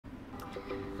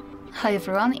Hi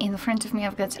everyone, in front of me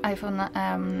I've got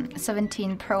iPhone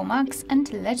 17 Pro Max,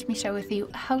 and let me share with you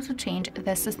how to change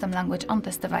the system language on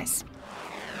this device.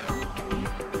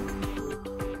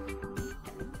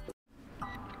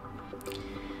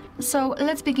 So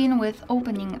let's begin with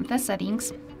opening the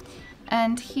settings,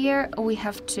 and here we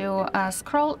have to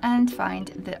scroll and find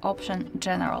the option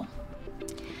General.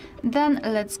 Then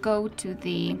let's go to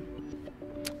the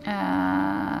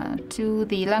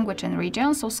language and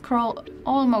region, so scroll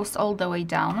almost all the way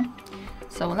down.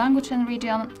 So language and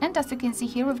region, and as you can see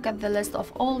here we've got the list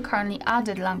of all currently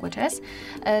added languages.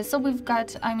 So we've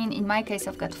got, in my case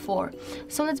I've got 4.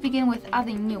 So let's begin with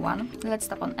adding new one. Let's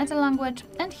tap on add a language,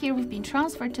 and here we've been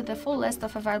transferred to the full list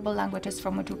of available languages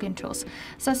from which we can choose.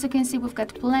 So as you can see we've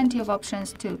got plenty of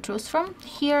options to choose from.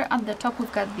 Here at the top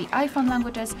we've got the iPhone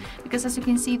languages, because as you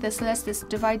can see this list is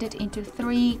divided into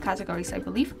 3 categories, I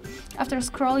believe. After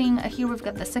scrolling here we've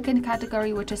got the second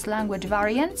category, which is language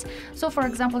variants. So for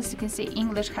example, as you can see,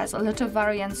 English has a lot of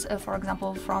variants, for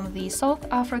example, from the South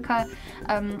Africa,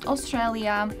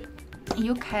 Australia,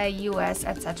 UK, US,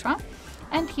 etc.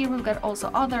 And here we've got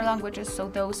also other languages, so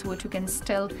those which we can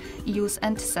still use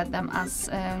and set them as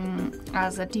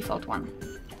a default one.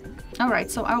 Alright,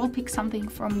 so I will pick something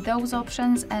from those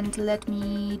options, and let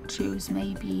me choose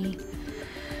maybe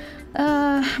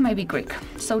Greek.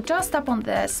 So just tap on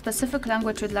the specific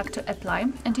language you'd like to apply,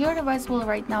 and your device will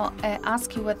right now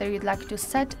ask you whether you'd like to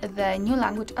set the new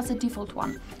language as a default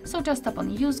one. So just tap on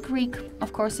use Greek,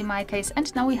 of course in my case,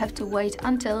 and now we have to wait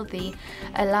until the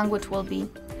language will be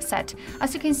set.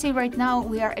 As you can see right now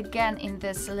we are again in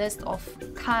this list of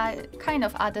kind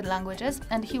of added languages,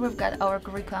 and here we've got our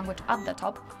Greek language at the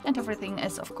top, and everything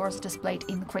is of course displayed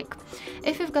in Greek.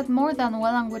 If you've got more than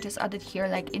one languages added here,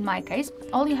 like in my case,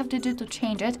 all you have to do to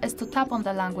change it is to tap on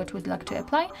the language we'd like to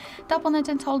apply, tap on it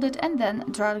and hold it, and then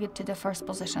drag it to the first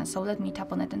position. So let me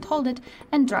tap on it and hold it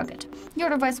and drag it. Your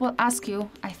device will ask you,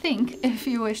 I think, if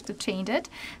you wish to change it.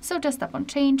 So just tap on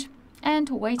change and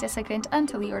wait a second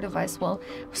until your device will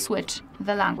switch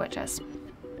the languages.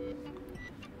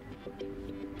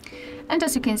 And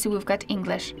as you can see we've got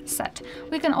English set.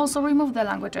 We can also remove the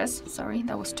languages. Sorry,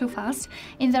 that was too fast.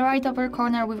 In the right upper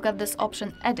corner we've got this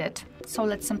option edit. So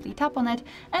let's simply tap on it,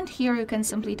 and here you can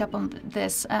simply tap on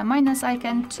this minus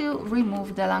icon to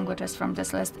remove the languages from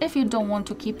this list if you don't want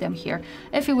to keep them here.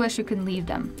 If you wish, you can leave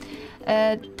them.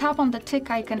 Tap on the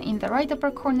tick icon in the right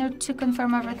upper corner to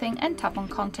confirm everything, and tap on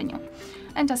continue.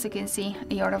 And as you can see,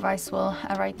 your device will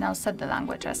right now set the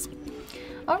languages.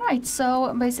 Alright,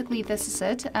 so basically this is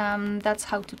it. That's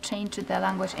how to change the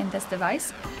language in this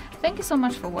device. Thank you so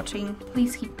much for watching.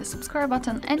 Please hit the subscribe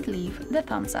button and leave the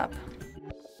thumbs up.